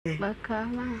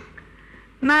Bakama.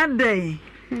 Na day.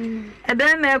 And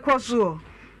then I cross you.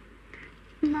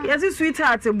 Yes,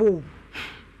 sweetheart, a bow.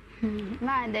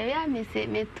 Ma, there are me say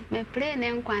me play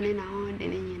name quan in a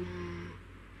home.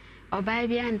 Or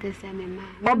baby auntie Sammy,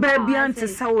 or baby auntie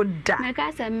soda. My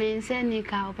cousin may send you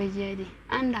cow by Jedi,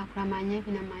 and up from my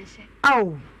nephew and my share.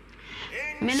 Oh,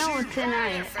 me no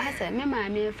tonight. I said, me my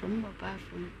meal from Papa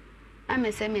from. I'm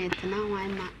a cement now.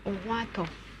 I'm a water.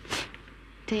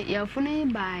 Take your funny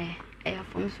by a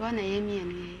from Swan Amy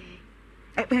and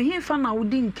ye. Here found out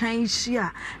didn't kind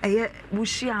share a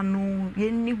bushia no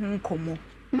yenny home como.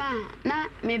 Ma, na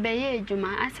me be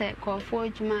Juma, I said, call for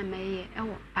Juma may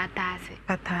patasi.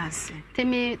 To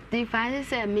me, the father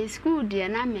said, me school dear,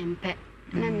 na me pet,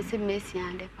 na me say Messi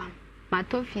and the farm. My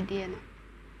toffee dear.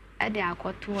 I dare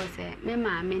call towards it, me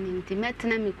ma meaning to met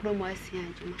na me chrome was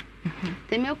Juma.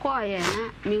 They may call ye,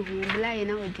 me who lie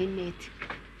in our mate.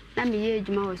 Na me ye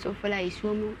Juma was so full I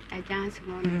swim a chance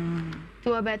on.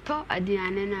 To a better a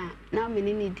diana, now me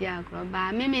need dear grow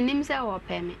by me names or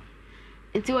pay me.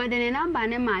 It's what the number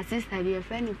name my sister be a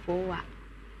friend for.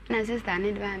 Na sister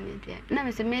need by me dear. Na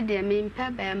me say me dear me pay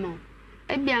bear more.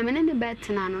 I be a minute bet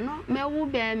no, me will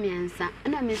bear me and son,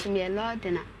 and I miss me a lord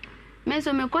dinner. Me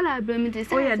so me call a brim to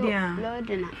say, lord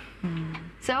dinner.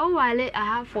 So while I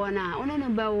have for now, only no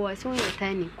bow was so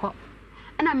tiny cock.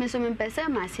 And I miss me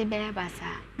person my see bear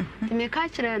bassa. To me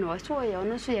catch her was so you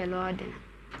no see a lord dinner.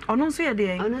 Oh, no, see a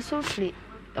day, oh, no, so free.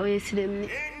 Oh, yes,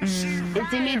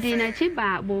 it's me dinner cheap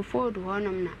before the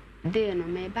one day no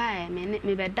may buy me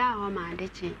be down my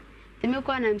ditching. The milk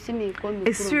one I'm seeing me call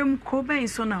me. Assume Kobe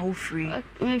is so now free.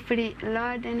 Me free,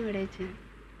 Lord and religion.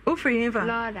 Oh, free, ever.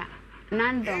 Lorda,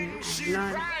 none dom,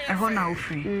 Lord. I want now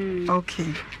free.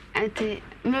 Okay. And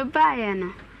me buy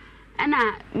no. And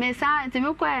I may say to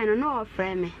me quiet no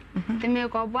friend me. To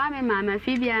make a boy, mamma,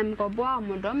 Phoebe, I'm go boy,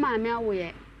 Madame, mamma,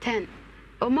 away 10.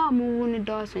 O ma mu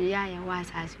doors when ya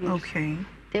was as well. Okay.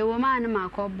 The woman ma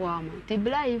call bomb. The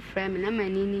blind frame na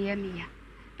manini yamia.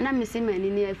 And I miss him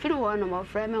in a few one of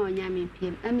frame on yammy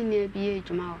pim. I mean near be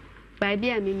tomorrow. By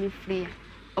be a mimi free.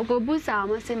 O go boost our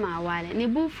must my wallet. Ni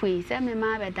boo free, send me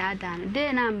my dad down.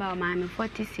 Day number mammy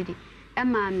 40 city.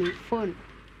 And mammy phone.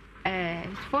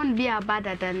 Phone be a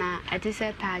badder than at this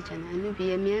pageant and you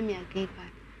be a mere keeper.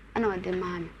 And all the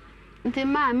mammy. Nti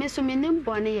ma me so me nim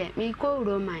bone ye me ko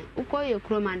roman uko ye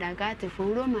kroma da gate fo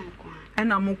roman ko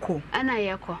ana muko ana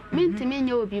ye ko me ntimi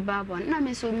nye obi babon na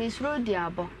me so me suro di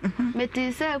abo me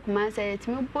ti se kuma se ti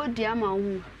me bodi ama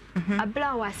wu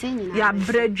abla wase nyina ya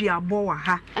bradwi abo wa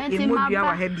ha e modua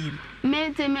wa ha bi me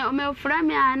ti me fra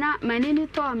me ana manini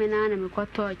to me na me ko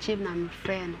to chip na me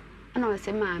frɛ no ana o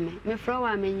se ma me fra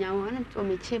wa me nya wo na to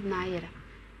me chip na ayera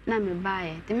na me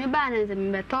bae ti me ba na se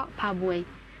me beto paboy.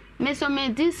 Me so me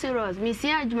this serious me see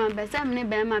adwuma besa me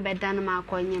be ma beda no ma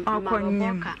akonyem ma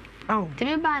boka oh ti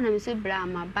me ba na me so bra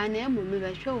ma ba na emu me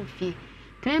be hwe ofi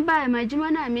ti me ba ma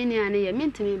adwuma na me ni ane ye me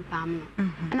ntimi mpam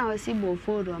no na o si bo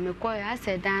fodo me ko ya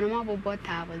se dan no ma bobo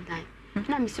table dan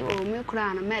na me si o me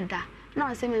kura no meda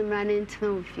na o se me mra na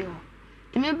ntima ofi o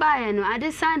ti me ba ye no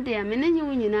ade Sunday me nyi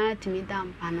wu nyina ti me da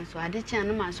mpa no so ade chia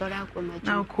no ma so ra ko ma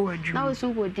ju na o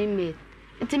so go di me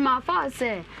ti ma fa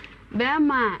se be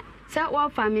ma sa wa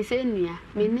family say nua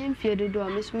me nim fie do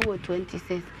me so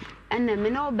 26 and me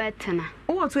no better na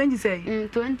o 26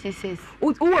 26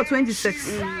 o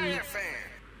 26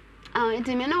 it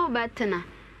me no better na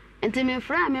enti me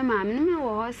fra me ma me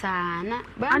wo ho sa na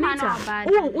ba ma no ba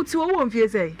o ti wo mfie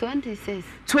say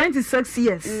 26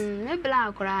 years me bla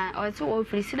akora o ti wo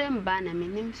free sire mba na me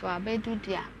nim so abedu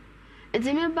dia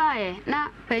enti me ba ye na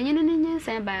panyinu ni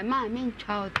nyensan ba ma me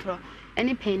ntwa otro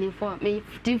any penny for me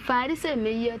divide say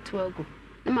me year to ago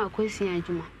na ma kwesi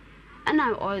adwuma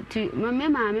ana o ti me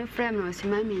ma me frame no se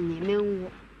ma me nyi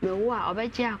me wo a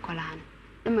obeje akola no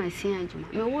na ma si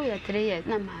adwuma me wo ye 3 years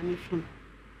na ma me fun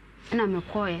na me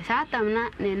koye sa tam na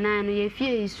ne nan no ye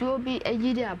fie isuo bi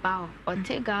agidi aba o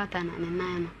te gata na ne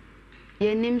nan no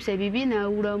ye nim se bibi na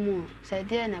wura mu se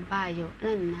de na ba yo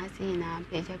na na si na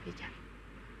peja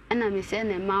ana me se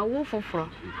ne ma wo foforo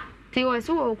ti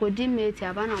wasu wo di mate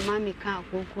aba na mama ka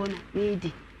akoko na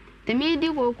medi te medi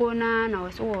koko na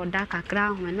wasu wo da kakra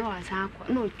ho na wasa akọ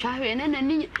na otwahwe na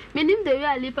ni menim de wi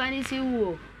alipa ni si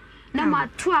wo na ma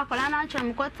tu akola na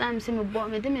acham ko tam se me bo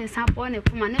me de me sapo ne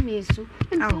kuma na me su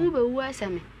nti wo be wu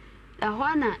aseme la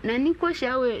ho na ni ko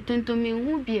hia we tuntum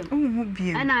hu biem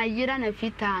ana yira na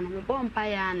fita na me bo mpa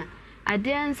ya na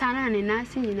ade ansa na ne na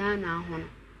si nyina na ho no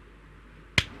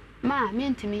ma me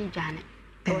ntimi jane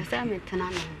o sa me tena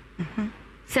no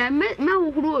se me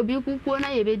wuhuru obi kukuo na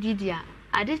ye be didia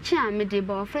ade chi a me de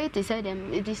bo afraid to say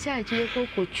dem e di say chi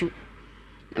kokochu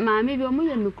Mammy be omu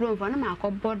me grown for na ko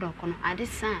bodo kono ade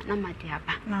san na ma dia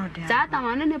ba. Za ta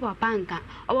ma ne papa nka.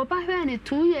 O papa hwe ne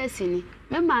 2 years ni.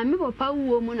 Me mammy papa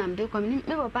wuo mu na mde kom ni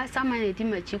me papa sama ne di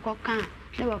machi ko kan.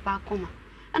 Ne papa koma.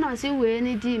 Ana o si we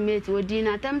ni di mate o di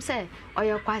na tem se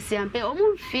oye kwase ampe o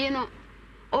mu fi no.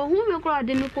 O hu me kro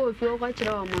ade ni ko fi o ko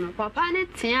kire o mo no. Papa ne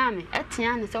tia me,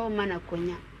 etia ne se o ma na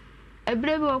konya.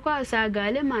 Ebrebe o kwa sa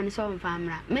gale man so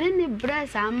mfamra. Me ni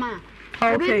breast ama.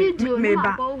 Okay,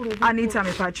 meba. Anita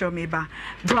me pacho meba.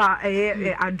 Bra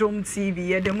Adom TV,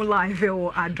 ye demo live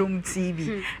o Adom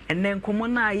TV. And then komo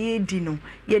na ye di no.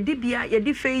 Ye di bia, ye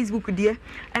di Facebook die.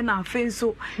 And na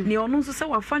so ni ono so se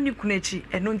wa fa ni kunachi.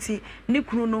 Eno nti ni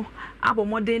kunu no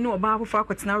abomode ni oba akofo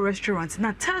akwetena restaurant.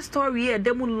 Na tell story ye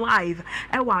demo live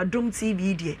e wa Adom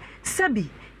TV die. Sebi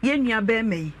ye nua be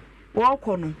mai.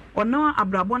 Walkono ono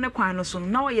abrabo ne kwan no so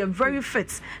na ye very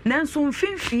fit nanso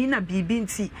mfimfini na bibi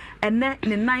nti ene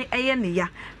ne nan eye ne ya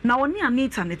na oni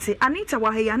Anita nete Anita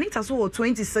wa he Anita so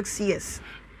 26 years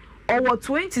or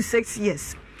 26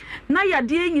 years na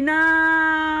yade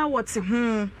nyina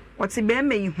woti be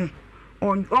mai hu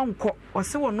onko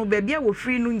ose wono ba bia wo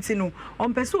free no nti no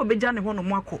ompese obeja ne ho no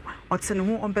mako ote ne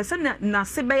ho ompese na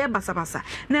se be ye basabasa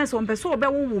na so ompese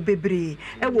obewo bebre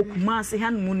e wo kumase ha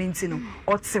no mu nti no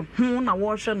ote ho na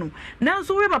wo hwe no na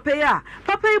so we papa ya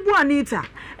papa ibu Anita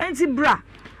enti bra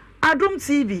Adom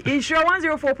TV insure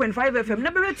 104.5 FM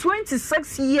na be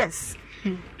 26 years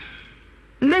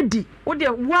lady wo de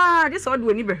wa this all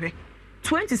do ni behwe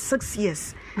 26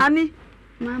 years ani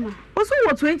mama also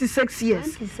what 26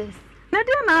 years 26 na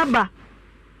dia na aba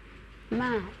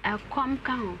ma akom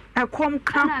kan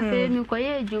na pe mi ko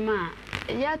ye juma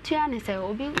ya tua ne se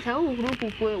obi se wo huru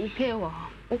kuku upe wo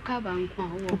o ka ban ko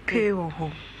wo upe wo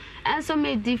ho and so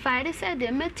me divide said the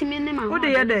metimi ne ma ho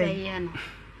de ye dey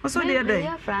so de ye dey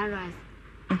ya franras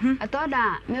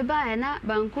atoda me ba na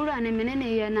bankura ne me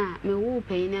ne ye na me wo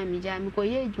pe na mi ja mi ko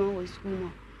ye juma wo school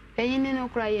no pe yin ne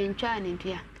kura ye ntwa ne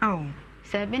dia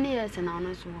 7 years na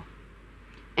ono so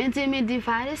enti me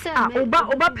divide say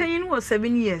oba pain was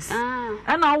 7 years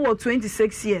and I was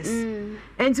 26 years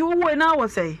enti wo na wo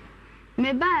say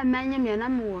me ba manye me na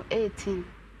me wo 18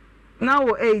 now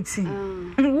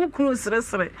 18 wo kru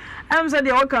sresre am say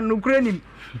de o kan no kra nim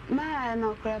ma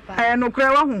no kra pa no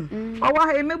kra wa hu o wa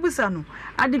he mebusa no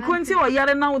ade konti o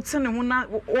yare na wo tene hu na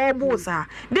wo bo sa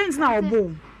dent na wo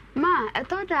bo ma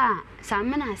etoda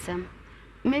samena asem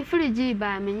me friji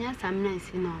ba menya samena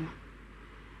si no ma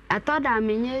atoda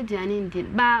menye aduane ndi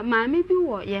ba maami bi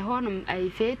wo ye honum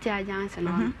aifeti ajanse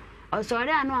no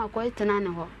osori anu akwetena ne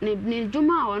ho ne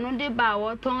juma ono de ba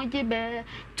wo tonji be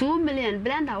 2 million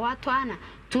blender wato ana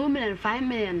 2 million 5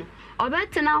 million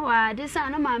obetena ho ade sa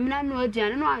no maami na no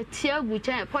aduane no atia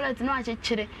guche politi no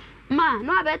achechire ma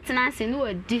no obetena se no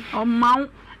adi o maw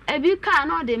ebi ka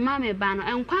no de maami ba no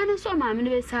enkwa ne so maami ne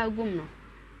be sa gum no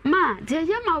ma de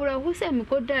ye mawre ho se mi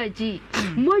ko daji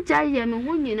moja ye me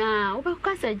ho nyina wo be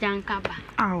kwasa janka ba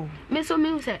aw me so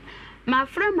me se ma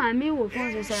fra ma mi wo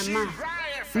fo se ma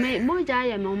me moja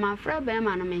ye me ma fra be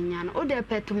ma no me nya no o de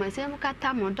petu ma se mo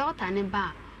kata mo doctor ne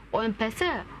ba o mpese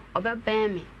o be be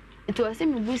me to ase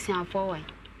mi busia fo we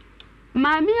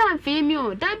ma mi afi mi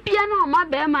o da bia no ma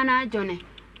be ma na ajone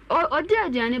o de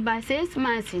aduane ba 6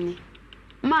 months ni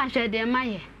ma hwe de ma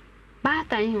ye ba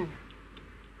tan ho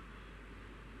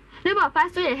ne ba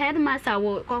pasto ye headmaster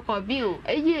wo kokobi o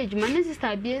eyi ejuma ne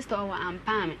sister bi store wa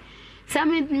ampame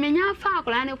sami menya fa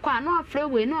akora ne kwa no afre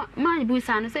we no man bu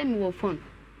sa no se mi wo phone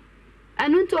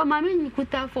anu nto ma me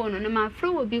nyikuta phone no ma afre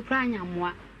wo bi kra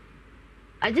nyamoa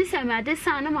aji se me ade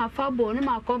sa no ma fa bo no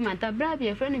ma comment bra bi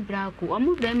e friend bra ku o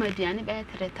mu bra ma diane be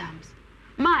 3 times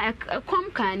ma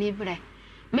kom kan ni bre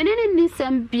menene ni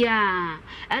sem bia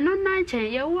anu na chen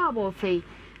ye wo abofrei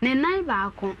ne nai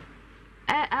ba ko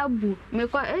abu me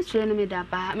ko esure no me da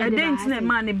ba me de ba na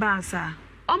ma ne ba sa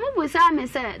omubusa me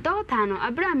se doctor no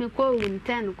abra me ko win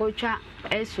 10 ko twa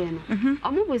esure no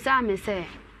omubusa me se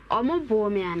omubo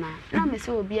me ana na me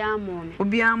se obi amo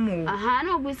aha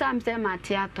na obusa me se ma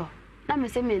theater na me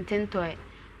se maintain toy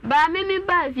ba me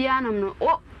ba vianom no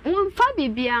won fa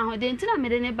bibia ho de ntina me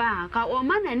de ne ba ka o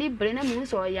ma na ni bre na mu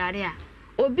so yare a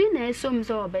obi na esom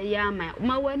so obeya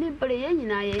ma wani bre ye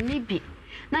nyina ye ni bi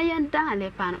na yenda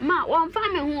ale pan ma won fa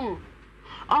me hu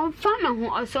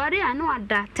osori anu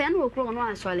ada 10 okro no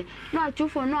asole no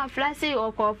achufo no aflase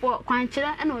okofo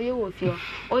kwankyere na oye wo fio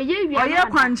oye wi oye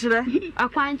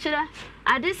akwankyere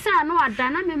adisa no ada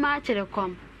na me ma kyere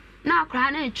kom na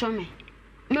akra na echome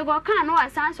me go kan no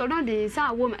asan so no de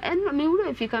sa wo me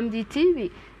wuro fi kam di TV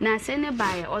na se ne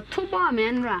bae otobo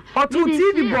me nra oto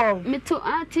TV ball me to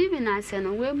TV na se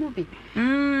no we movie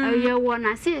ye wo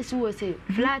na se esu wo se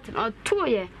flat oto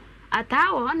ye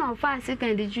ata wo na ofa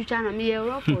second twitwa no me ye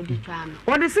ro for twitwa no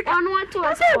what is second ono atu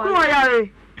o se ko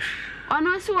yare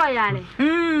ono so yare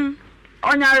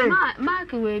onyare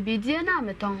mark we bidie na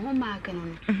meton ho mark no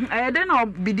de na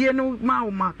bidie no ma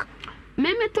wo mark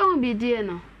me meton bidie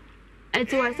no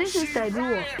eti wa sister bi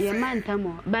wo ye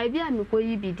mantamo ba bia me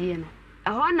koyi bidie no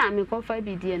ho na me ko fa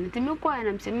bidie no ti me ko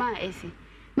na mse ma esi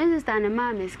me sister na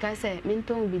ma me ska se me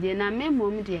nton bidie na me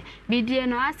mom de bidie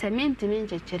no ase me ntimi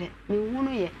nchekere me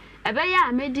hunu ye ebe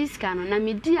ya me diska no na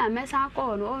me di a me sa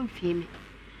ko no onfie me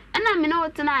na me na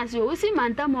wotena ase o si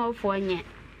mantamo ofo nye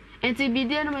enti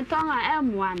bidie no me ton a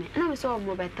emwa me na me so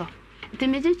omo beto enti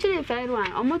me chechire fa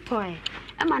ruan omo toy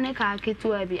ama ne ka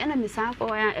ketu abi na me sa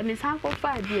ko ya me sa ko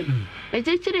fa bi me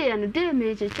chechire ya no de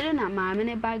me chechire na ma me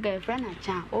ne ba girlfriend na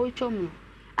cha o chom no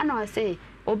ana o say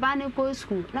oba ne go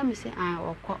school na me say ah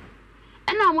okọ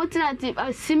na omo tina ti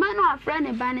sima no afra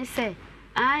ne ba ne say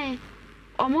ai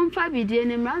omo mfa bidie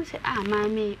ne mra say ah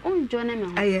mami unjo ne me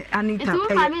ho aye anita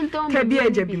ke bi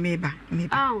eje bi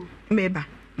meba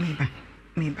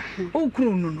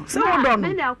okunu no se wodo no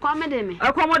me da akomede me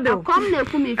akomode akom na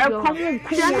ku me fio akom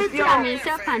ku me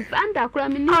serpent anda kura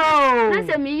me ni na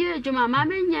se me ye adwuma ma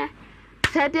menye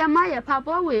sede ma ye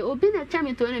papa we obi na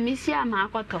chemi to na me si ama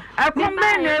akoto akom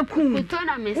be na eku to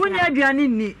na me unya aduane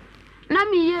ni na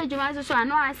me ye adwuma so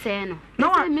ano ase no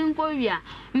se me nko wia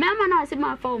me ma na ase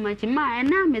ma fa o machi ma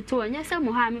na me to nya se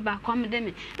mo ha me ba komede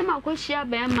me na ma ko hia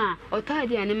be ma oto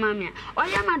aduane ma me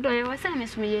oya ma do ye wo se me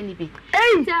so me ye ni bi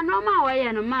ti ano ma wo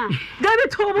ye no ma gabi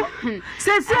tobo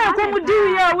se akomu di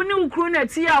ya wo ni ukru na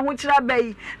ti ya ho kira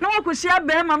bai na wo ko hia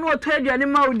be ma na oto aduane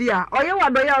ma odi a oye wa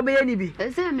do ya wo be ye ni bi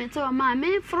se me to ma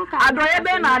me fruka adoye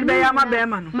be na be ya ma be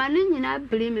ma no ma ni nyina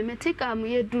bri me tika mu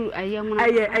ye duru aye mu na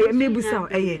aye me busa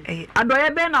aye adoye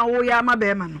be na wo ya ma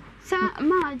be ma no sa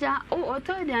maja o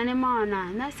oto aduane ma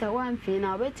na se wan fi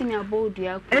na obetimi abodu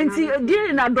ya ku enti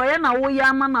di na doye na wo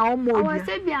ya ma na o mo o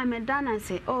se bia me dana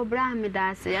se o bra me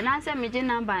da se na se me je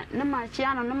number na ma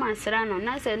chia no na ma sra no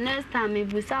na se next time me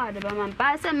busa o de ba man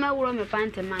ba se me wuro me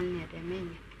pante man ne de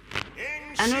menye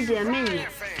ano de menye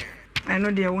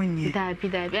ano de wonye da bi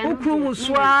ukru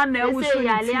wuswa na wusu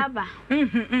ya le aba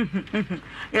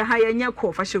ya ha ya nya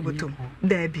ko fa shegotom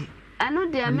da bi ano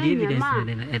de menye ma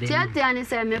tia ne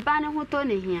se me ba ne ho to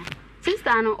ne hia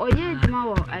sister no oye djuma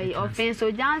wo ai offense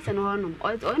o Johnson ho no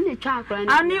o ne twa akra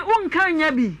ni ani unka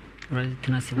nya bi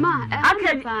ma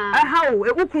how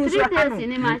ukru so ano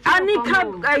ani ka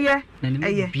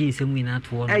aye bi se mu ina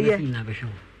to no na be hwo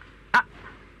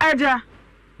aja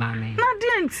mame na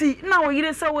dienti na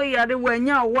oyire se we yare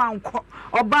wanya wanko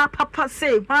oba papa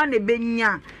say hwa ne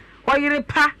benya oyire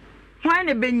pa hwa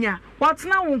ne benya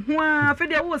watna wo ho afi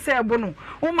de wo se ebo no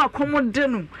wo makomode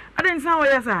no aden san wo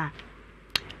yesa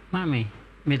mame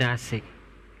me da se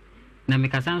na me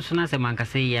kasan so na se man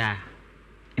kase ya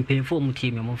mpemfo mu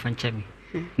tie me mo fancha me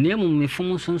na emu me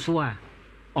fom sonso a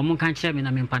omo kan kire me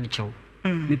na me mpa ne chew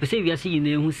me pese wiase yi na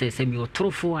ehu se me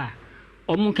otorofo a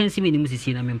omo kan si me ni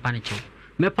musisi na me mpa ne chew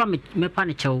mepa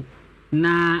ne chew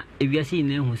na ewiase yi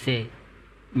na ehu se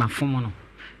mafom no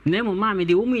na emu mame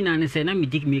de wo mu ina ne se na me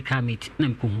dik me kamit na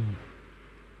me ko hu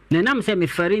na nam se me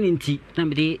fare ni nti na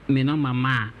me de me no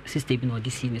mama sister bi no de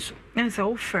si ni so ensa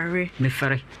wo fare me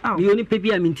fare me oni pe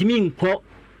bi a me ntimi nko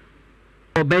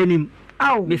obanim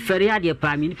me fare ade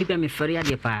pa me ni pe bi a me fare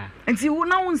ade pa enti wo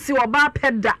na wo nsi oba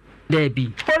peda da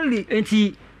bi holy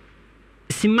enti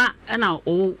sima na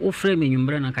wo fare me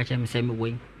nwumbre na ka cha me se me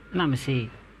woi na me se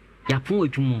ya pon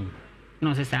adwumu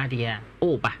na se sa ade ya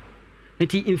oba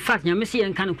enti in fact nya me se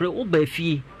en kan kure oba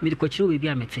fie me de kwachire we bi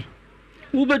a mete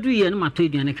wo bedu ye na mato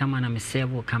aduane kama na me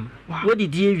serve kama wo di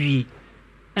die wie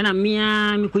na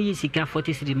mia me koyi sika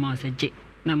 40 cedi ma se je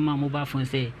na ma mobile phone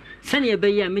se sane e be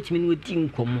ya metimi no di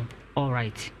nkomo all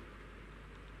right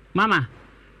mama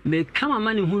me kama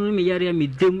mani hunu me yare me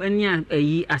dem ani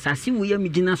ayi asase wo ya me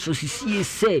gina so sisie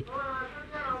se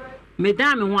me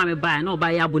da me ho a me ba na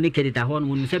oba ya abone kedita ho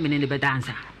no se me ne be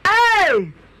dansa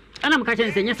ana mkacha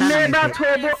nsenye sana me ba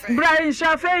tobo Brian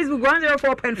Sha Facebook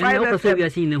 104.5 FM we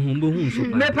see na humbo hu so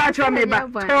me pa cho me ba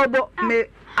tobo me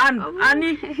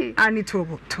ani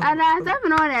tobo ana se me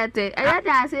no lete aya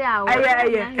da se ya wo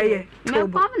aye me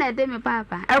kom na de me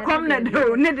papa e kom na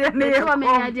de ne de ne ko me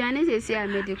ya diane se si a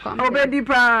me de kom obedi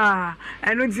pa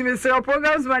eno ti me se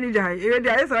programs manager e de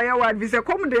esa ya word bi se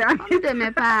kom de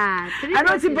me pa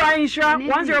ano ti Brian Sha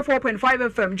 104.5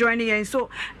 FM joining in so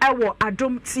ewo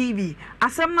Adom TV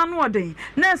asem na no oden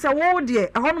na se wo de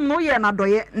ehonum no ye na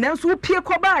doye na so pie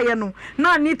koba ye no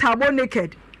na ni tabo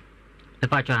naked e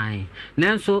pa cho ai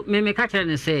nanso me ka kire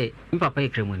ne se mi papa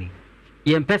ekremoni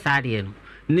ye mpesa ade no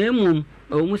na emum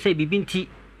o mu se bibi nti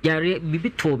yare bibi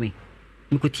to me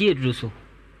mkotie duro so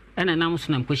ena nam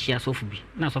so na mkohia sofu bi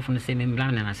na sofu no se me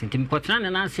mra na nase ntim kotena na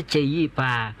nase cheyi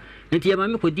pa nti ya ma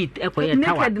me kodi ekoye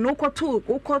tawa naked no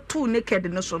koto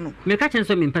naked no so no me ka chen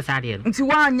so me mpesa ade no nti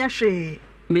wa anya hwe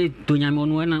me donya me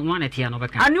ono na wana tia no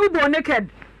beka ani ubo naked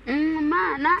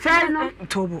ma na no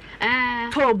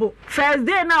tobo first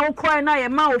day na ukoi na ye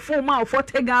ma ofo ma ofo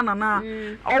te Ghana na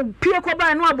o pie ko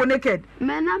ba no abo naked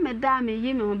me na me da me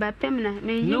yi me ho ba pem na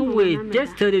me yi no way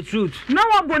just tell the truth na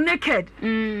abo naked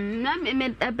na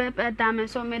me da me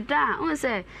so me da on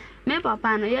say me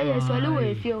papa no ye so le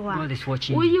we fie ho a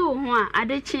wo yi ho a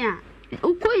adechi a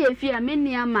ukoye fie me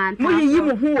nia man mo yi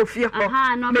mo ho ofie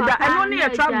ho me da eno ne ye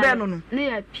trap be no ne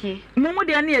ye pie mo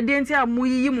de ne ye de nti a mo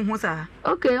yi mo ho sa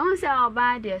okay on say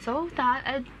oba de so ta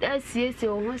asiesi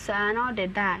o ho sa na o de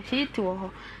da shi tu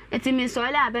ho eti me so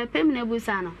le abepem na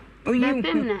busa no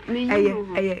bepem na me yi ho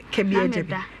eye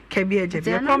kebie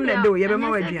ejebi kom na do ye be ma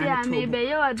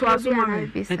waduane to aso ma me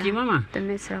eti mama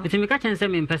eti me ka chen se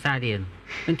me mpesa de no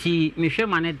enti me hwe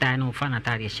ma ne dai no fa na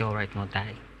tare she all right no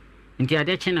dai nti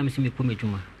ade chen na msimi po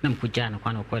medwuma na mkogya na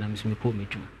kwa na kwa na msimi po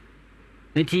medwuma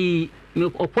nti me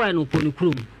okwa na opo ne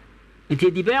kurum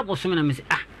nti di be abosom na msi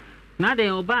na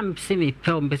de oba msimi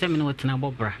pe mpese me no tena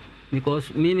bobra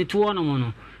because me to no mo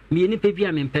no me ni pe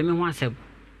bia me mpeme ho asem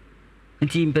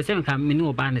nti mpese me ka me ni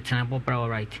oba ne tena bobra all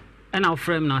right and our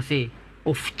frame na say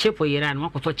of chepo yera na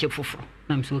wakoto chep foforo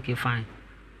na msi okay fine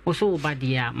oso oba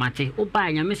dia mate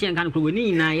oba nya msi nkan kro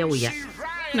ni na ye wo ya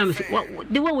na msi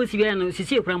de wo wesi bia no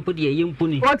sisi ekura mpo de ye mpo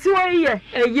ni oti wo ye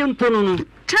eye mpo no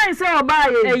chen se oba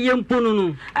ye eye mpo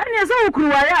no ani se wo kru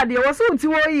wa ya de wo so oti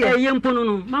wo ye eye mpo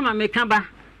no mama me ka ba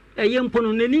eye mpo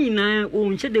no ni na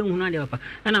o nche de hu na de papa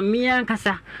na me ya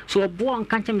nkasa so obo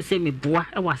nka nche me se me boa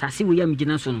e wa asase wo ya me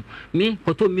gina so no me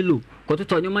koto milo koto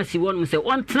to nyoma si won me se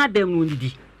on tena dem no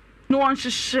ndidi no on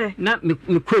hwehwe na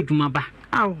me ko adwuma ba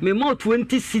me mo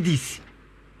 20 cedis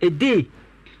a day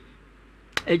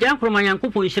ejan kroma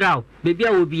yankopon hyirawo bebi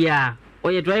a wo bia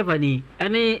oye driver ni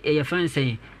ene ye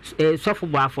fansen sofo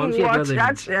bo afo nso ye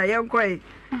driver ya yenkoi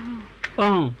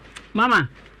mama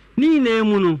ni na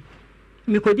emu no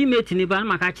me kodi mate ni ba na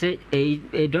maka kire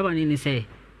driver ni say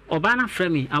oba na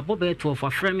frame abobe to for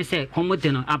frame say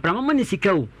komode no abrama mo ni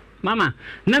sika o mama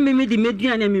na me di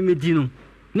meduane me medi no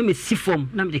na me sifom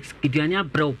na me eduane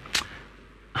abraw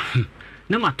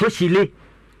na ma to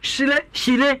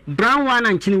shile brown one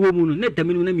and chini wo mu no na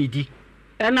daminu na medi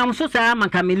enam so sa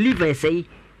maka me liver sei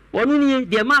wonu ni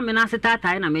de ma me na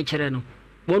setata na me kire no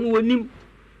wonu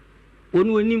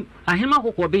wonim ahema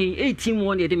kokko be 18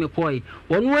 won de me koi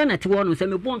wonu na te wonu se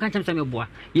me bo nka chem se me boa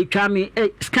ye twa me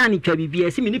scan twa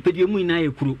bibia se me ni pedue mu ina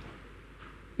ekuro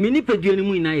me ni pedue ni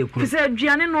mu ina ekuro se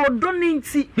aduane no odo ni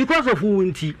nti because of who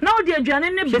nti na odi aduane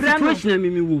ne bra no situation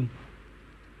me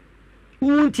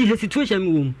wo nti he situation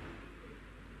me wo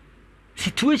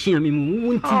situation me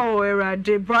wo nti oh era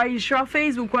de bra show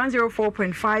Facebook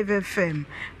 104.5 FM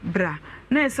bra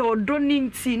na se odo ni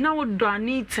nti na odo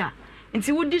anita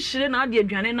nti wodi hire na ade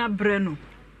aduane na bre no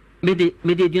me de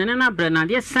aduane na bre na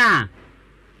de sa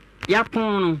ya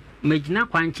pon no magina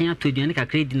kwanchen ato aduane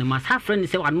kakra di no ma sa friend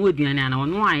se wano aduane ana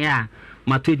wono aya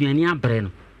ma to aduane abre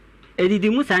no edidi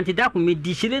mu santi da ko me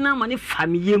di hire na ma ne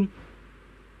famiyem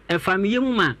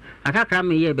famiyem ma akakra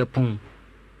me ye be pon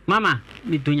mama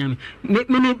me donya me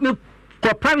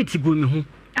ko private go me ho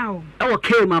aw e wo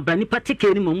care ma bra ni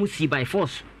particular ni mo mu si by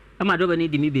force ama doba ni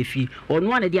di mi be fi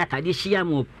onu ana di atade hia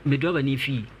mo me doba ni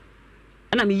fi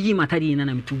ana me yi matade na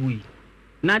me tuwi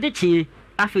na de tie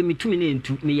afa me tumi na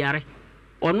entu me yare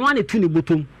onu ana tu ni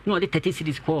botom na de 30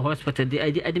 cities call hospital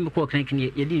de me call clinic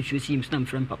ni ye di nsuo si im snam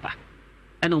friend papa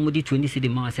ana mo di 20 cities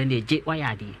ma send e je wa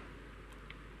ya de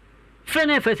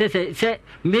friend e se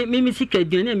me sika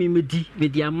duane me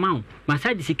di amount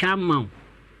massage sika amount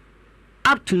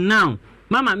up to now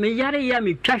mama me yare ya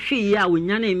me twahwe ya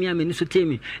wonya na emi ameni so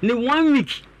temi ne 1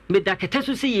 week me dakete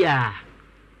so si ya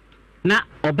na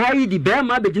obayi di be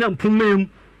ma begina mpumam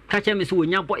ka che me so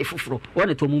wonya boy foforo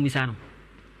wona to mumisa no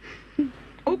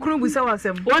okuru busa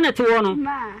wasem wona to wono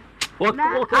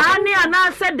ani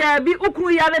ana se da bi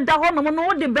okuru yare da ho no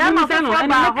no de be ma foforo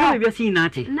ba ho be si na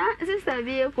ate na sister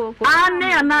bi ekoko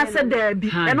ani ana se da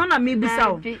bi eno na me bisa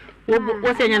o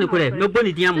wo se nya ne kure no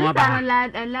boni dia mo aba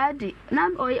ladi na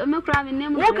o me kura me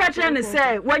nemu wo ka che ne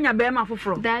se wanya be ma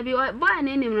foforo da bi boy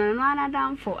ne nim no ana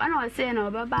damfo ana o se na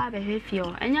obaba ba hwefie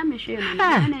o enya me hwe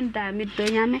no ne nda me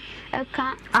donya me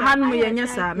eka aha no ye nya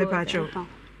sa me pa cho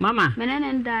mama me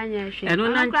ne nda nya hwe eno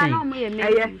na nchen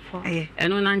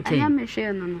eno na nchen enya me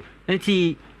hwe no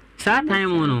enti sa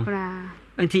time no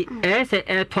enti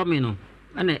se to me no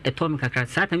ana to me kakra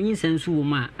sa time yin sensu wo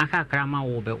ma aka kra ma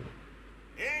wo be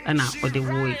ana ode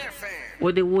wo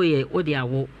what the way or the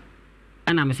awo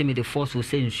and I'm saying the force will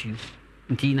send you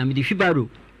until I'm the fibaro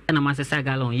and I'm a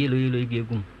sagalon yellow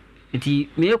gum. Until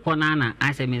me cornana,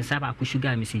 I say, men saba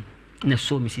sugar missy, and a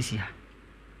so Missy.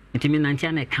 Until me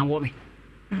Nantiana can't walk me.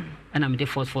 And I'm the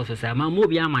force, I'm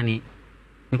move your money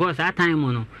because that time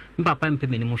mono, Papa and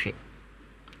Pemmy Moshe.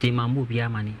 They ma move your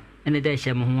money, and the day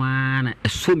Shamuana, a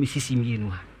so Missy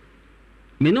Mino.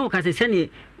 Me no, cause I send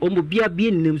it, almost be a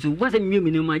being names who wasn't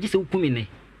new, I just open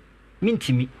mean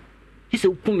to me. He's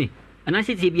so come, and I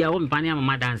said, be a woman, Panya,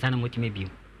 my dance, and what you may be.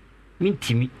 Mean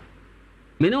to me.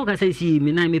 Me no, cause I see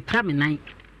me, I may praminite.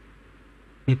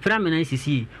 Me praminite,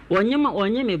 see, or yam,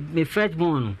 me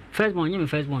firstborn,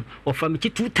 or from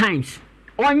it 2 times.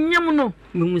 Or yamuno,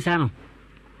 Mumusano.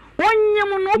 One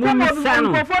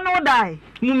yamuno, for no die.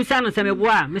 Mumusano, some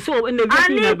bois, me so in the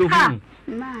home.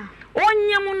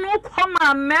 One yamuno,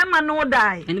 come, mamma, no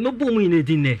die. And no boom in a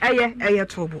dinner. Aye,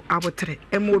 trouble, I will treat,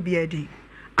 and more be a day.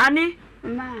 Annie,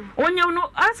 one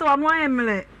yamuno, as on my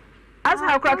emily. As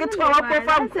I crack it to our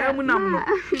profound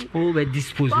over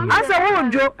disposal. As a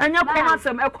woman, Joe, and your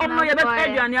promisem, a common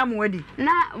and yam wedding.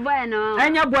 Not bueno,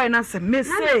 and your boy, Miss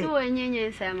say,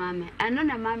 mammy, and none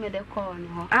of mammy the corn.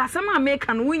 As some make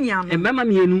an win yam, and mamma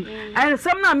me, and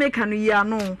some make an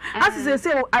yano. As I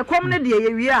say, I come the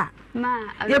day we are.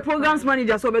 Your program's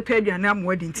manager so better than I'm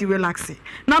wedding to relax it.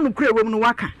 None crave woman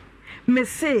waka.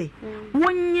 Miss say,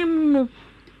 one yam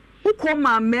who come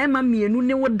my mamma me and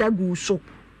no dagu so.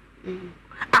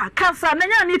 Kasa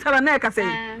nanya ni tara na ka say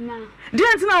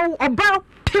didn't know about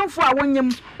painful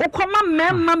awonyem o koma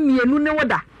memma mienu ne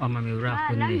woda o ma me wura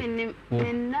ko ni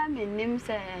na menim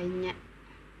say anya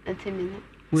atemini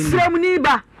semni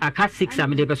ba aka 6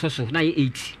 am de beso so na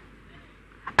 8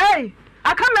 eh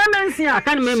aka memma nsia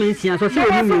aka memma nsia so say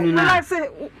oni mienu na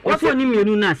o so oni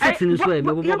mienu na 6 ni so e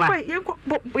be boba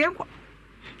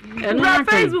na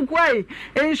Facebook way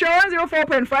insurance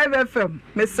 04.5 FM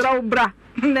mesra obra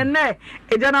nene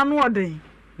ejana no odin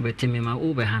betimi ma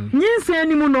ube ham nyinse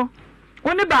animu no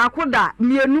woni ba akoda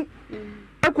mienu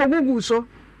ekogugu so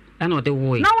ana ode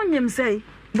wo na wonyem sei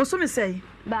boso me sei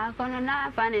ba kono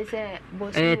na fa ne sei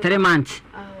boso 3 months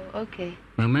oh okay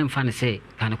me fa ne sei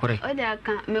kan kore ode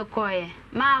aka me koye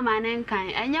mama ne kan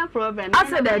enya problem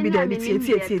ase da bi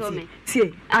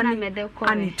tie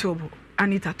ani tobo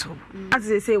Anita tobo as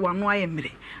they say one way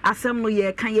emre asem no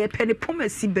ye kan ye pene poma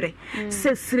sibre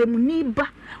se srem ni ba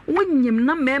wonyem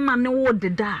na mema ne wo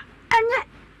deda enye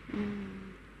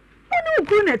wonu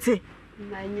kunete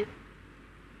anya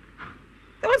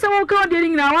o se wo ka de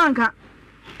nyina wanka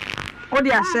o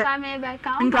de ase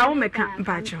nka wo meka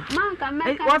mpacho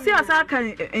wo se asa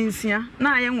kan ensia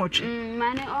na aye nwotwe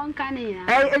mane onka ne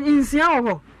ya ensia wo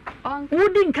ho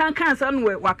wudi nkan kan sa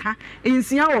no waka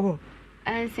ensia wo ho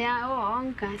ensia wo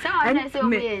onka so o say o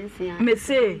be ensia me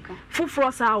say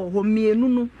fufuro sa wo mienu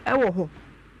no e wo ho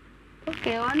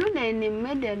okay onu na enim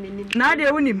me de menim na de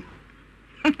wonim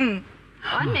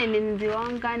on enim di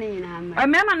onka ne nyina ma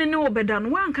mema ne wo beda no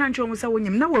wan kan chwo mo sa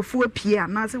wonyim na wafu apie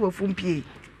na se wafu mpie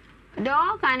de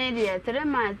onka ne de 3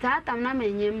 months tatam na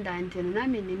menyim dantin na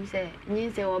menim se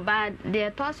nyin se wo ba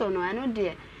de toso no anu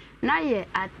de na ye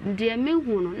de me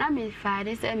hu no na me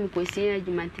faade se me kosi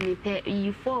adwumantini pe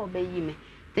yi fo be yi me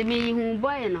de me yi hu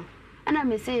boy no ana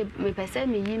me se me pese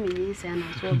me yi me yin se na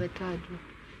so beto adu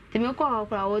de me ko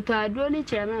okra wo to adu ni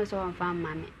kire me so won fa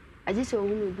ma me agi se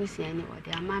ohun me busia ni wo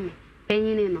de ama me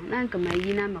penyini no na nka ma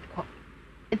yi na me ko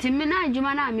ti me na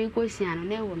adwuma na me kosi ano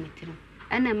na e wo me tiro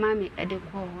ana ma me e de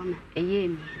ko ho na eye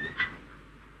mi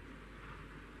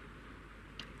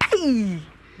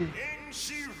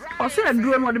o se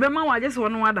aduro no de be ma wa je se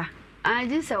wono wada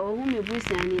aje se ohun me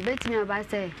busia ni betimi aba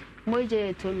se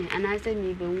moje to me ana se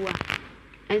mi be wu a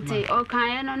enti o kan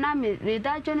ye no na me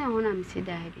redajo ne ho na me si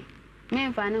dai bi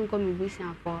me fa ne nko me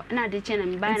busia fo na de che na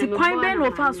me ba na me bo kwan be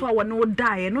no fa so a wono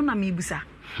dai no na me busa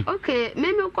okay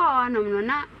me ko onom no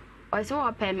na o se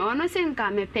wo pe me ono se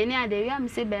nka me pe ni ade wi am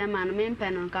se be ma no me pe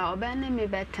no nka oba ne me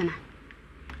betena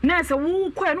na se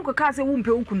wu ko no ko ka se wu mpe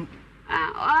ukunu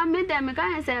o me de me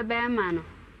kan se be ma no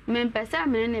me pesa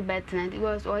me ne betena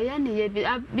because o ye ne ye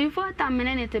before time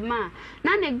me ne te ma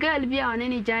na ne girl bi a o ne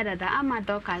ni jada da ama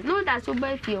dokas no da so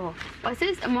ba fi ho o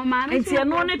se mo ma me nti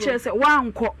no ne che se wa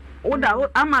nko o da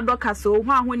ama dokas o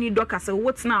ho ahoni dokas o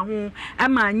wotena ho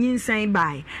ama nyinsan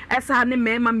bai esa ne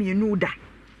me ma me nu da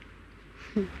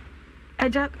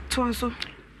eja to so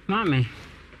mame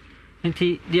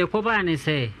nti de ko ba ne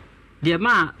se de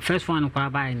ma first one ko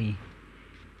ba ni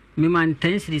me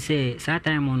intensity say that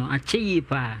time on a cheap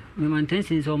me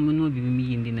intensity so no be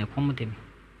me in the comedy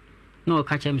no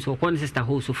catch him so one sister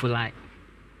who so for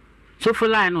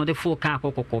lie no the 4 car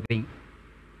ko bin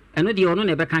eno de ono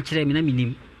na be ka kire me na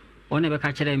minim ono be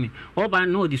ka kire me oba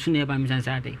na odi su na eba me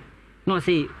sansa ade no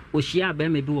say ohia be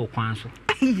me bi wo kwan so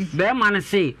be ma na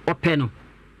say ope no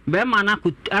be ma na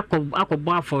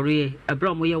akọbọ afọre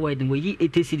ebra mo ye wedding wo yi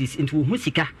 80 cities into wo hu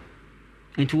sika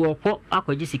into wo kọ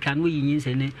akọje sika no yi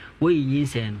nyinse ne wo yi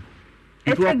nyinse no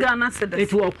into Ghana said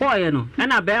into wo kọ ye no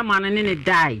na be ma na ne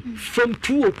die from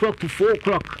 2 o'clock to 4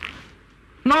 o'clock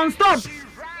non-stop.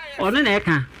 Ono na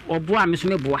eka oboa me so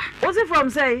me boa. What's it from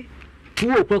say?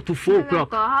 2 o'clock to 4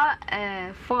 o'clock.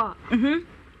 4.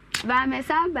 Ba me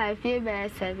san ba fie ba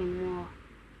 7 more.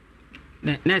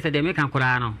 Na say dem kan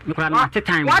kura no. Me kura no at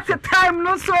time. What a time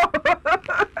no so.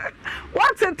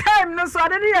 What a time no so. I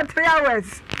didn't hear 3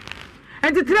 hours.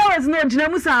 And the 3 hours no gina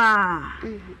musa.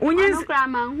 Unyi kura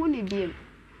man hu ni biem.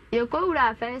 Ye ko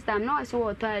wura first time no so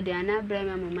water dey na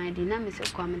brema mo mind na me se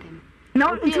come dem.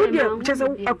 Now it's good just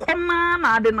a command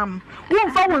adenam.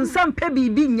 Won fa won sam pe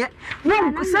bibi nye.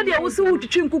 Won said ya wo se wo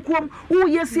twitwi nkukuom, wo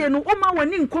yesie no o ma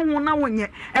wani nkon ho na wonye.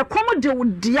 E kom de wo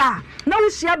dia. Na wo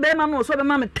hia be ma no so be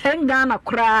ma me 10 Ghana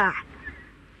kra.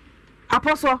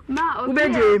 Apostle, wo be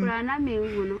je na me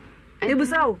hu no.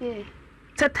 Ebusa wo.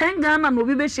 Te 10 Ghana no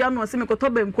bi be hia no se me koto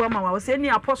banku ama wa. Se ni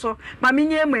apostle, ma me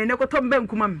nye me ne koto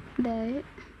banku ma me. Dai.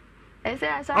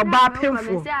 Oba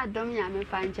painful.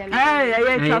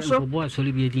 Hey, Kaso.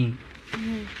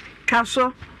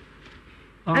 Kaso.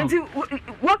 And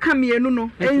what come here no?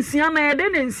 Ensia na de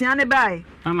ensia ne bai.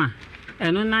 Mama,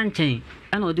 eno na nchen,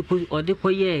 ana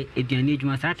odiko ye eduane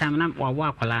adwuma sa time na wa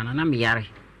akwala na me yare.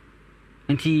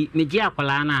 Nti me gi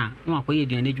akwala na akoye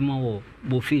eduane adwuma wo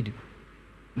Bofedu.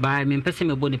 Ba me mpese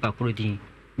me boni pakoro din.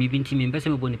 Me binti me mpese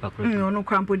me boni pakoro din. No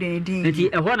kwampo din din. Nti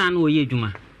ehọ na oye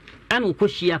adwuma. Ana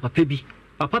okohia papa bi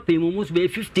papa pe mu mus be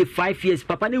 55 years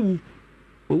papa ne wu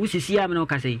owu sisi am na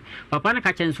okasai papa na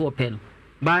ka chenso ope no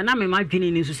ba na me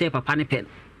madwini ni so say papa ne pe no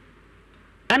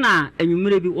ana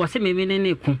anwumere bi wo se me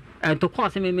ne ku to ko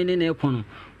se me ne ku no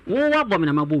wo wa bom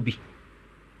na mabobi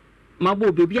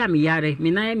bi am yare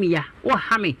me na me ya wo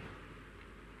ha me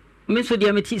so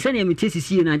dia meti se na meti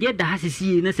sisi na dia da ha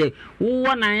sisi na se wo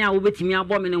wa nan ya wo betimi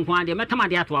abom ne nko ade metama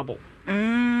de ato abo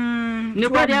ne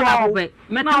kwa dia ba ko pe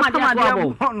metama de ato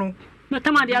abo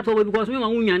metama de ato abo because me ma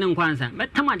wunya ne nkwansa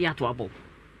metama de ato abo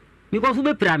because we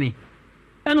be pra me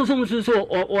eno so musu so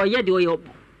o ye de o ye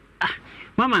ah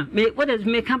mama me what is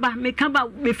me kamba me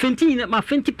fenti ma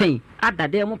fenti pain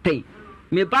adade mo pain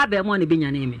me ba be mo ne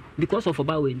benya ne me because of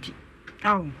oba wenti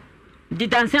oh di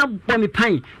dance abo me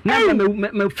pain na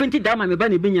me fenti da ma me ba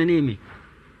ne benya ne me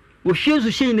wo hwezu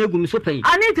hye na egum so pain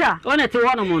Anita ona te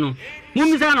wono mo no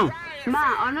mumisa no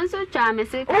ma ono so twa me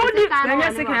se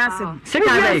ka se so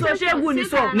hye egu ni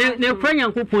so ne kwanya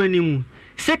nkopon animu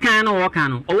se kan na wo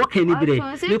kan no wo kan ni bire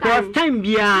because time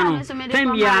bia no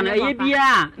ye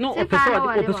bia no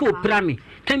opeso opra me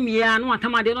time bia no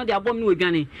atamade no de abom no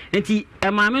odwane enti e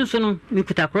ma me nso no me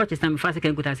kuta crutches na me fa se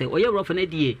kan kuta se oye rofo na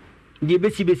die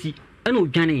besi na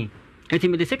odwane enti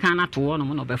me de se kan na to wo no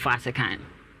mo no be fa se kan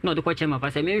no de kwache ma pa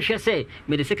se me hwe se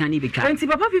me de se kan ni be twa enti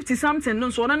papa 50 something no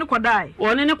so one ne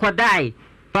kodai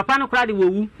papa no kra de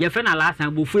wowu ye fe na last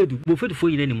time Bofedu fo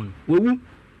yina ni mu no wowu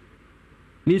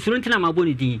mi suru ntina ma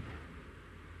boni din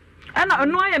ana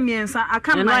no aye miensa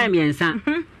aka na no aye miensa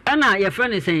ana ye fe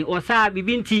ne sen o sa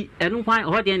bibi nti enu kwan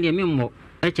ho de ne memmo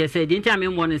e che se di nti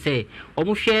amemmo ne se o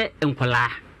mu hwe enkola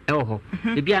e ho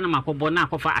e bia na makobo na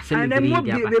akofa asem bi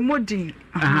dia ba be modin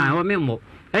o memmo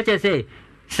e che se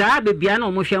sa be bia na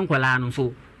o mu hwe enkola no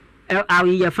so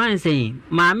awi ye fan sen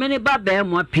ma me ne ba be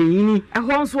mo panini e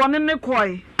ho nso one ne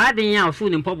koi aden ya so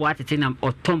ne mpobo atete na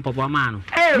otompobo ma no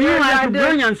mi wa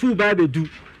bronya nsu ba bedu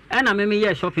ana me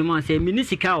ye shopping mall say mi ni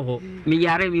sika ho mi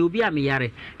yare mi obi a mi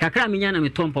yare kakra mi nya na mi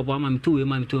tompobo ma mi tuwe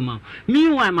ma mi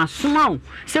wa ma suma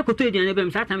se koto ediane bre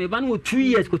mi sata me ba no 2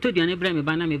 years koto ediane bre mi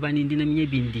ba na mi ba ni ndi na mi nya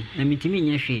bindi na mi timi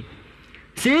nya hwe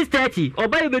 6:30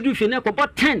 oba ye bedu hwe ne ko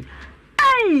 10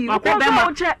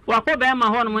 wako be ma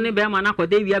ho no ne be ma na ko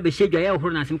de wi abehedwa ye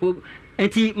horo na sim ko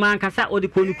enti man kasa odi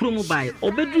ko ni kuru mu bai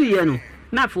obedu ye no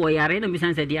na fo yare na mi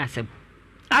sanse di asem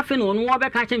afi no no be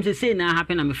ka chem se na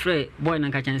happen na me frɛ boy na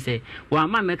ka chem se wa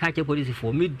ma me ka che police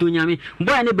for me donya me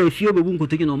boy ne ba fie obebu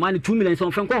nkotogi no ma ne 2 million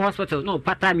so fen ko hospital no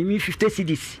pata me 50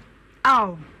 cedis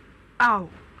aw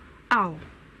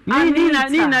ni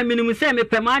na minimum say me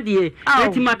pema de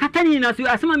enti makata ni na so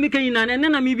asema me kan na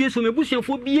na me bie so me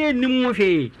busuafo bie nim ho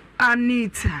hwe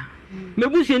Anita me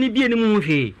busu ni bie nim ho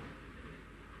hwe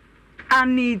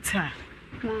Anita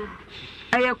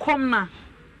aye komna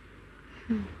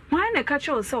why na catch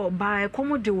you so by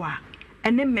komo de wa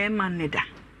ene mema ne da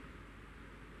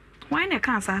why na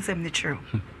kan sa asem ne true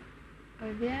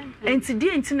enti die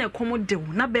enti na ekomo de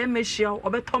wo na be ma hia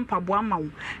obeto mpabo ama wo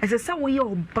ese se wo ye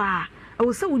oba e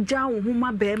wo se wo gya wo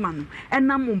homa be ma no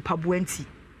enam mpabo anti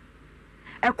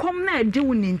ekom na ede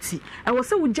wo ninti e wo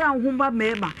se wo gya wo homa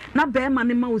be ma na be ma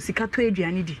ne ma wo sika to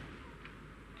aduane di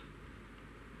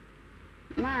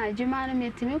ma juma na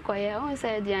metimi koye o se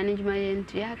aduane juma ye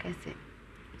ntua kese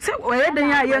se oye den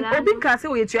ya ye obi ka se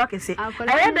oye tua kese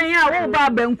oye den ya wo ba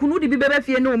bankunu di bi bebe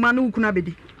fie ne o ma na wukuna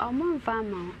bedi o mo mfa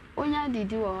ma onya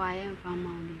didi wo wa ye mfa ma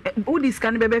o di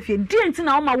scan bebe fie di enti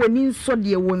na o ma wani nso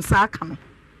de wo nsa aka no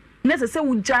na se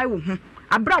wo jai wo ho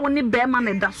abra wo ne be ma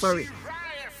na da sorry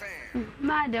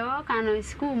ma de wo kan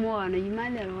school mo no yima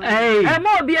le ro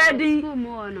mo bi adi school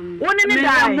mo no woni ne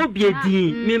da mo bi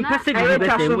adi me mpese bi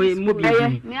bese mo bi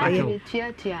adi me ade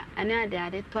tia ani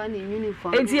ade to na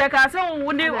uniform enti ya ka se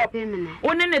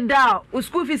woni ne da o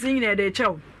school fees nyina de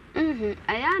chew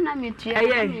aya na me tia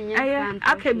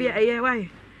akabia why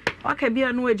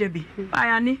akabia no ejebi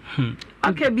aya ni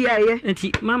akabia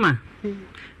enti mama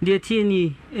de tie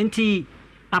ni enti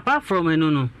apart from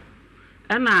no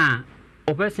ana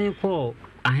obesin ko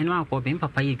ahenwa ko be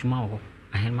papa ye djuma ho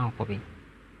ahenwa ko be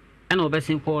ana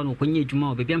obesin ko no konye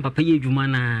djuma be bi papa ye djuma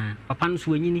na papa no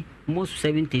so anyini most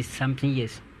 70 something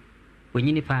years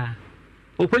anyini pa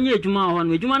okonye djuma ho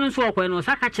no djuma no so okwa no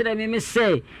saka kire me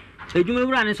se djuma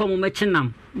wura ne so mo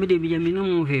machinam me de bi ya me no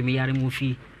ho hwe me yare mo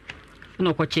fi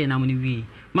no ko che na mo ni wi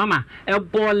mama e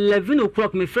bo 11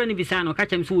 o'clock me friend bi sa no ka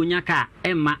chem so wonya ka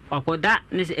emma akoda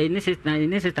ne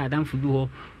se tadam fudu ho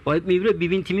o me wure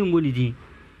bibi ntimi mo ni din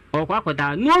o kwa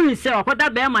akoda no wi se akoda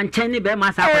be ma nchen ni be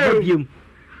ma sa akoda biem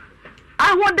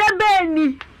ahoda be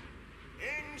ni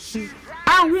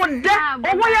ahoda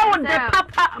owo ya wonde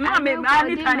papa mama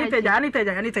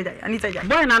anita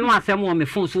boy na no asem o me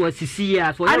phone so asisi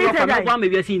ya so ya kwa me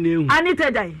wi asi na ehu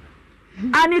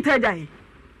anita jai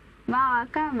ma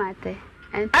ka mate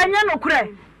anya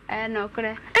nokure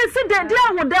nokure esi de dia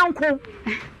ahoda nko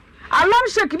alarm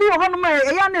shake bi wo hono ma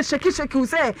ya na shake u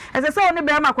say ese se oni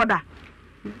be makoda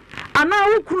ana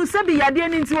wo kunu se bi yade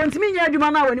ni nti wontimi nya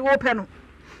adwuma na wani wo pe no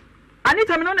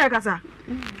anita me no na kasa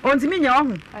ontimi nya wo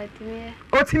ho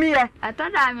otimi ye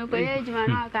atoda me ko ye adwuma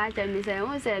na ka acha mi se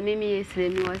won se me yesire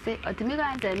mi wo se otimi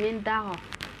ka nta mi nda ho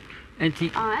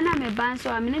enti ana me ban so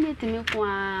amene metimi ko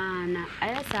ana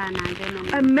ayesa na de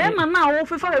no mema na wo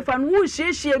fefa no wo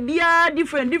hyiehie bia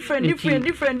different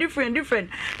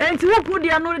enti wo ku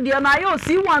dia no dia na ayo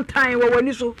si one time wo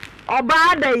wani so oba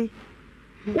adai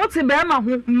wo ti mema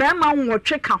ho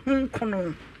twe ka ho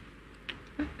nkono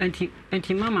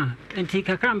enti mama enti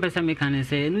kakra mbesa me kan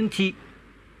se no nti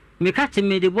me ka che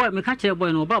me de boy me ka che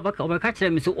boy no oba ka che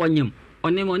me so onyem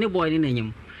one boy ni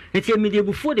nanyem enti me de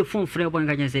before the phone frɛ boy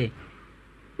ka che se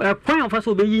kwan of us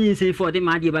will be yin say for the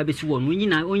Madia baby swan, when you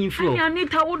know, only flow.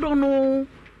 Anita, would know,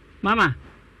 Mamma.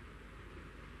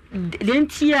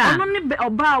 Didn't ya only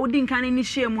about didn't can any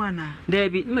shame one. There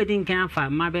be meeting camp for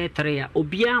my battery,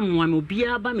 Obiam, one will be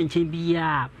a bamin, be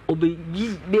a obe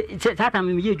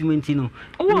tatam judgmentino.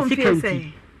 Oh,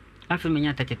 say, after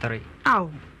me 33.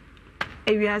 Oh,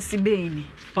 a see baby.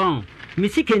 Oh,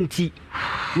 Missy Kenty,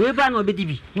 we ban no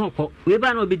be no cock, we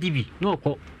ban no be no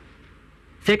cock.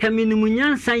 Second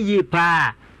minimum san ye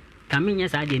pa. Coming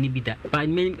yes, I didn't be that. But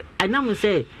I now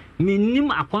say,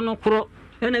 minimum a corner crow,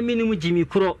 and a minimum Jimmy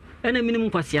crow, and a minimum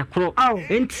Quasia crow. Oh,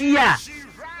 and tia.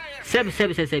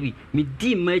 Sebi, me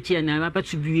dear merchant, and I'm about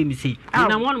to be me see.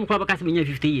 And I want to cast me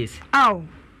 50 years. Oh,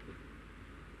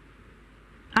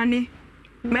 Annie,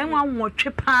 men want more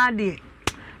trip party.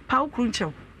 Pau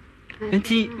Cruncho. And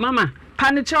tea, Mamma,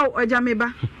 Panicho or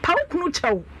Jamaiba, Pau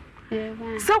Crucho.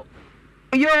 So,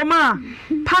 your ma,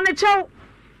 Panicho.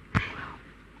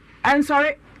 I'm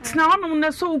sorry, it's now on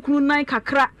the so cool night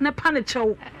crack, na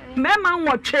Panicho. Mamma,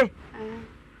 what che?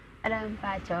 I don't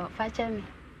patch me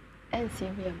and see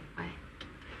me.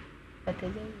 But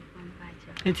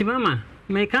it's Mamma,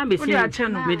 make up be see our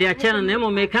channel, with their channel, Nemo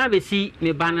make up be see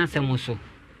me banner samoso.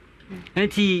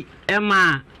 And he,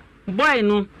 Emma, boy,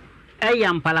 no, I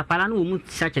am Palapalan woman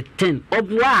such a 10. Oh,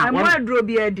 wow, I'm more drew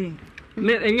be adding.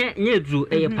 Me drew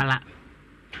a pala.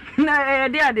 Na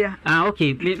dear. Ah,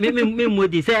 okay. Me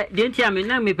modi say didn't ya me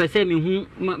na me pese me hu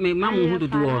me mamu hu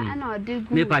do on.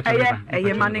 Me pa cha.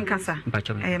 Eh manin kasa.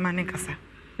 Eh manin kasa.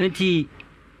 Enti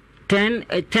 10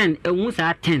 ehun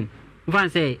sa 10. Van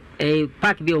say eh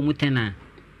pack bi o mu 10 na.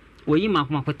 Wo yi ma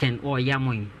kuma ko 10 or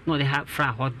yamoy. No they have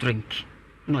fra hot drink.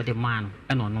 No the man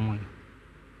e no no mo.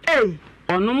 Eh,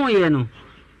 ono mo ye no.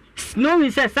 No we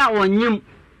say sa onyim.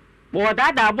 Bo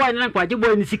da boy na kwaje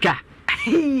boy ni sika.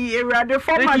 Rather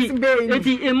for my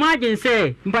baby. Imagine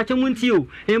say, but you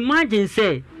imagine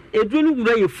say, edru no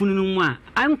wura ye funu no mu a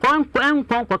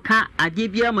ankɔ ka ade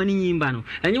bia ma no nyimba no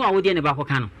enye wa wo de ne ba kɔ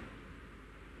ka no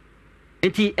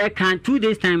enti e kan 2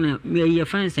 days time na me ye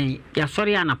friends ya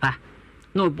sorry anapa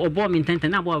no obo me intend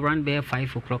na bo around be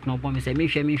 5 o'clock no obo me say me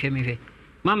hwɛ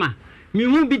mama me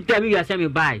hu bi da me ya say me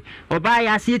buy oba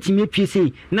ya say etimi pie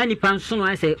sei na nipa nso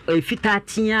no say fita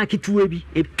tia kituwa bi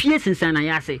e pie sensan na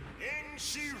ya say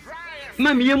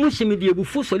mama ye mu hye de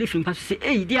ebufu so le fim pa so say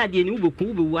eh di ade ni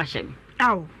uboku ubewu ahye me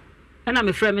aw na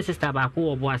me frɛ me sister ba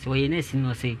ko obo ase oye na si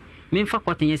no say me mfa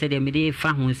kwotenye say de me de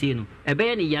fa ho sei no ebe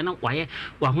ye ne ya na waye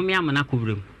wa home amana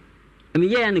kowrem me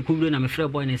ye ya ne kowrem na me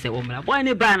frɛ boy ne say o mra boy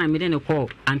ne ba na me de ne call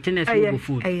antenes go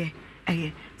food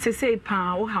say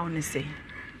pa wo ha ne say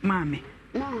mama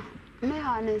me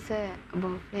ha ne say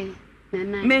bo fe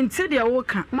nana me nti de wo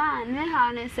ka ma me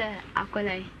ha ne say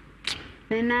akolai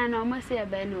nana no mo say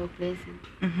ebe no place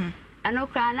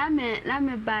anokra na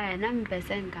me buy na me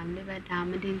person kam le be da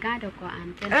me din ga de ko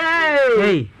antenes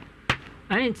hey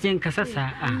I ain't saying Casasa.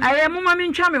 I am Mammy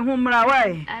Chammy home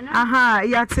right. Aha,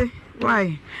 yate.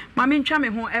 Why? Mammy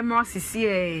Chammy home Emerald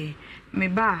CCA. Me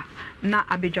ba na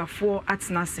abeja 4 at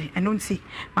Nase. And don't see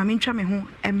Mammy Chammy home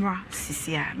Emerald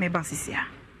CCA. Me ba CCA.